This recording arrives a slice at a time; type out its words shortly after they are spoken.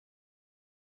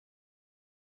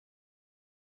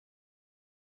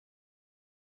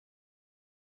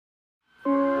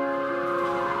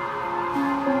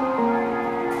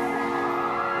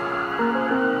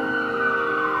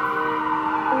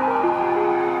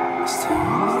time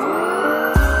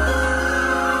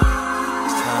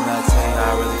that I tell you how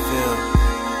I really feel.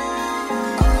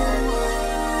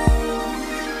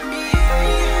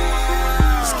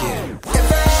 Let's get it. If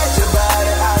I had your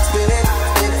body, I'd spin it.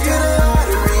 If you're the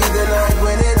lottery, then I'd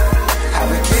win it. Have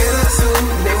a kid or two,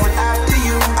 they went after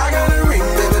you. I got a ring,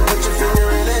 baby, put your finger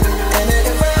in it. And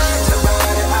if I had your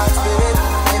body, I'd spin it.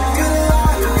 If you're the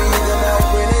lottery, then I'd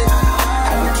win it.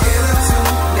 Have a kid or two,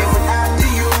 they went after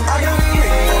you. I got a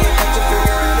ring, baby, put your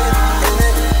finger in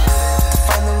it. To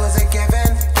find the was a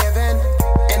given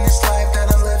in this life that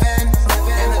I'm living,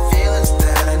 and the feelings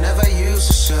that I never used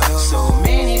to show. So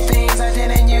many things I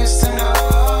didn't used to know.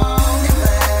 If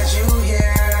I had you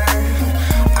here,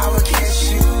 I would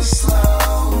kiss you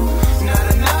slow. Not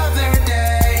another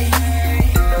day,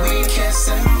 we kiss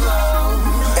and blow.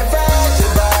 If I had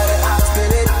your body, I'd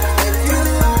spin it. If you're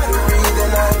the lottery,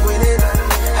 then I'd win it.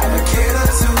 Have a kid or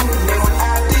two, they went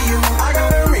after you. I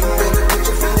got a ring, baby, put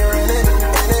your finger in it.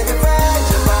 And if I had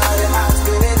your body, I'd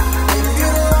spin it. If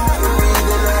you're the lottery,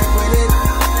 then I'd win it.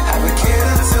 Have a kid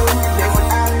or two, they went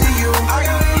after you. I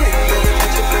got a ring, baby,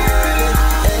 put your finger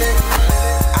in it.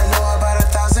 I know about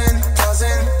 1,000.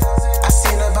 I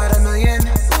seen about 1,000,000,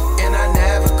 and I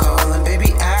never call them,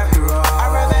 baby, after all.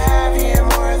 I'd rather have you in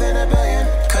more than 1,000,000,000,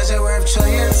 'cause you're worth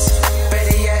trillions,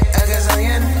 better yet, a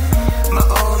gazillion. My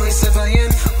only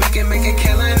civilian, we can make a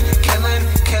killing.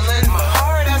 My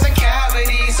heart has a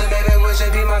cavity, so baby, would you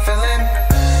be my feeling?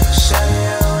 Shut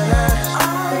it on,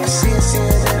 I see it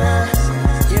in her.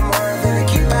 You're more than a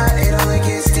keeper, it only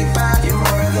gets deeper. You're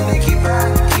more than a keeper,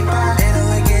 it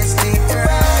only gets deeper. If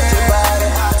I had your body,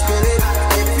 I'd spin it.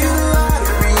 If you're the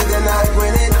lottery, then I'd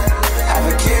win it. Have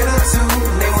a kid or two,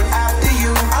 they went after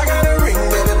you. I got a ring,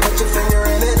 baby, put your finger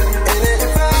in it.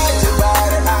 If I had your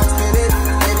body, I'd spin it.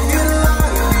 If you're the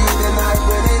lottery, then I'd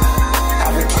win it.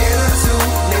 Have a kid or two,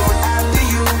 they went after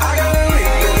you. I got a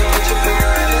ring, baby, put your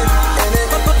finger in it.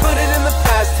 Put it in the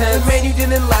past tense, man, you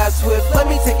didn't last with. Let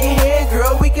me take your hand,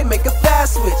 girl, we can make a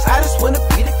fast switch. I just wanna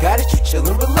be the guy that you chill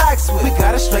and relax with. We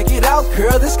gotta strike it out,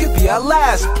 girl, this could be our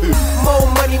last. More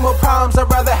money, more problems,